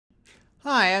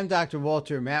Hi, I'm Dr.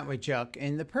 Walter Matwychuk,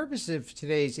 and the purpose of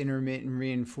today's intermittent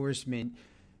reinforcement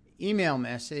email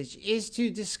message is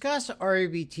to discuss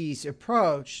REBT's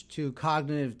approach to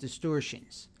cognitive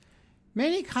distortions.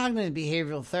 Many cognitive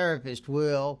behavioral therapists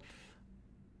will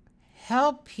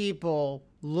help people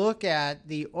look at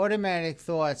the automatic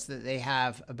thoughts that they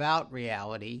have about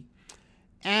reality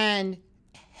and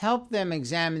help them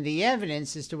examine the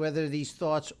evidence as to whether these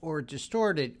thoughts are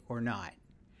distorted or not.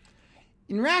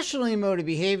 In rational emotive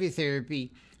behavior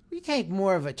therapy, we take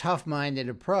more of a tough-minded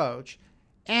approach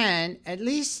and, at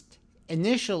least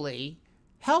initially,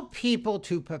 help people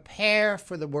to prepare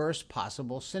for the worst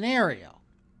possible scenario.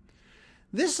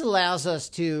 This allows us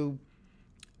to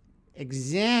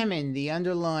examine the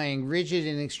underlying rigid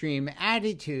and extreme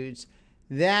attitudes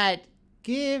that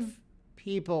give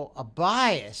people a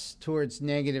bias towards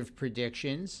negative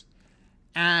predictions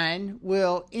and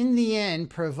will, in the end,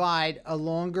 provide a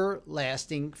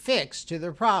longer-lasting fix to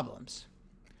their problems.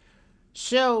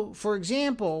 So, for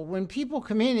example, when people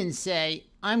come in and say,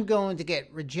 I'm going to get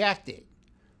rejected,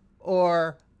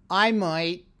 or I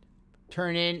might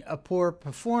turn in a poor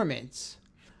performance,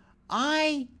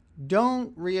 I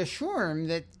don't reassure them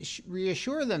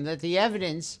that the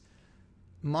evidence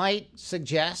might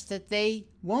suggest that they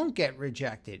won't get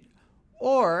rejected,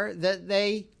 or that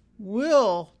they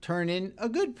will turn in a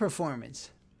good performance.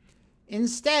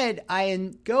 Instead,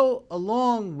 I go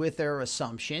along with their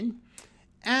assumption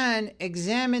and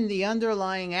examine the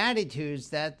underlying attitudes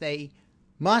that they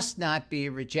must not be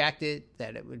rejected,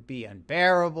 that it would be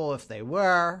unbearable if they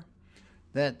were,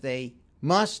 that they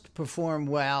must perform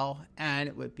well, and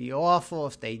it would be awful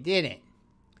if they didn't.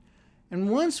 And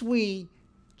once we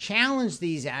challenge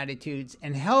these attitudes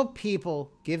and help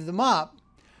people give them up,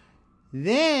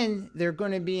 then they're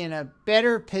going to be in a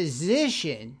better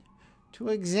position to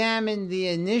examine the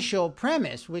initial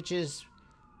premise, which is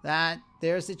that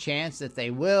there's a chance that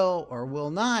they will or will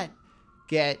not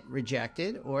get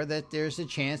rejected, or that there's a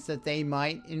chance that they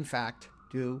might, in fact,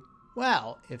 do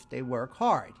well if they work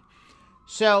hard.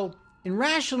 So, in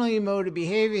rational emotive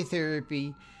behavior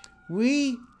therapy,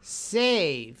 we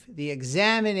save the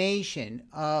examination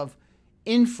of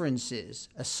inferences,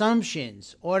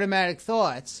 assumptions, automatic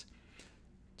thoughts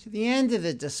to the end of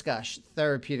the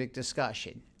therapeutic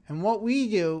discussion. And what we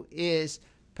do is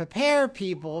prepare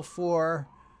people for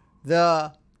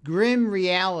the grim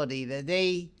reality that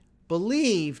they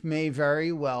believe may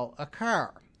very well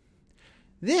occur.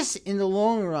 This, in the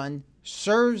long run,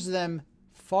 serves them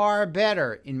far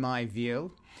better, in my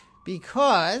view,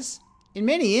 because in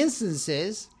many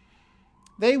instances,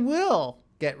 they will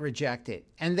get rejected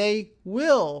and they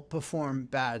will perform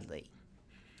badly.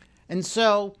 And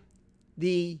so,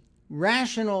 the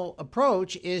rational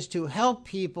approach is to help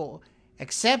people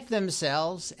accept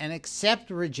themselves and accept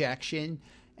rejection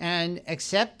and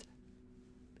accept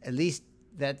at least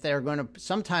that they're going to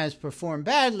sometimes perform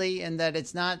badly and that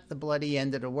it's not the bloody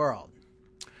end of the world.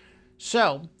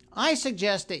 So, I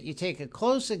suggest that you take a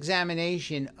close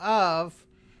examination of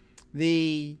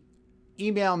the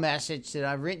email message that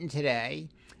I've written today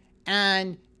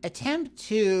and attempt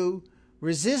to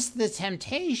resist the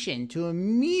temptation to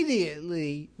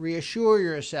immediately reassure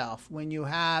yourself when you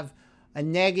have a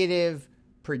negative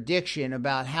prediction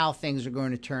about how things are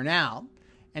going to turn out,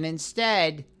 and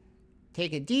instead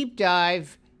take a deep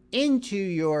dive into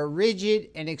your rigid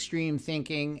and extreme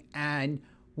thinking and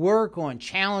work on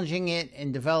challenging it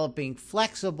and developing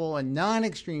flexible and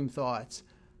non-extreme thoughts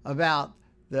about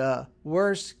the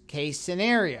worst case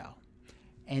scenario.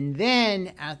 And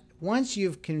then once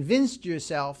you've convinced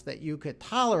yourself that you could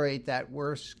tolerate that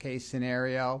worst case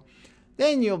scenario,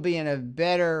 then you'll be in a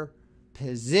better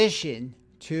position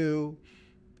to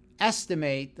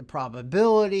estimate the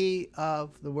probability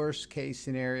of the worst case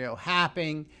scenario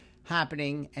happening,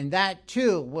 and that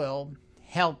too will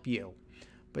help you.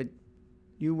 But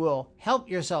you will help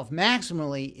yourself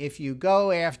maximally if you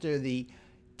go after the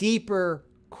deeper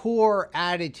core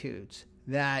attitudes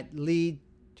that lead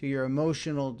to your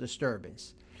emotional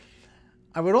disturbance.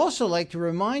 I would also like to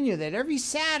remind you that every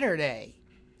Saturday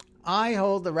I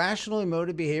hold the Rational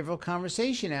Emotive Behavioral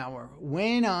Conversation Hour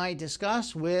when I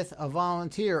discuss with a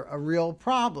volunteer a real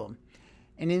problem.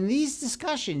 And in these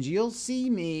discussions, you'll see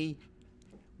me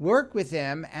work with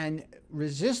them and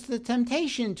resist the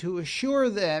temptation to reassure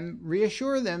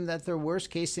them that their worst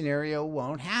case scenario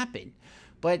won't happen,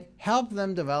 but help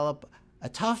them develop a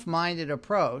tough-minded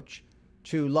approach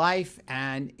to life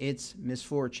and its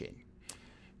misfortune.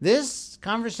 This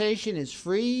conversation is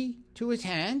free to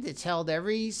attend. It's held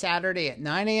every Saturday at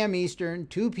 9 a.m. Eastern,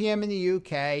 2 p.m. in the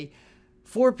UK,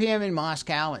 4 p.m. in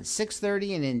Moscow, and 6:30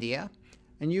 in India.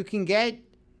 And you can get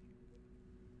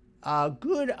a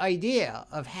good idea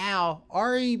of how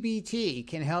REBT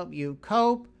can help you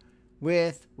cope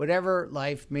with whatever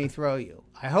life may throw you.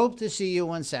 I hope to see you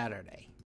on Saturday.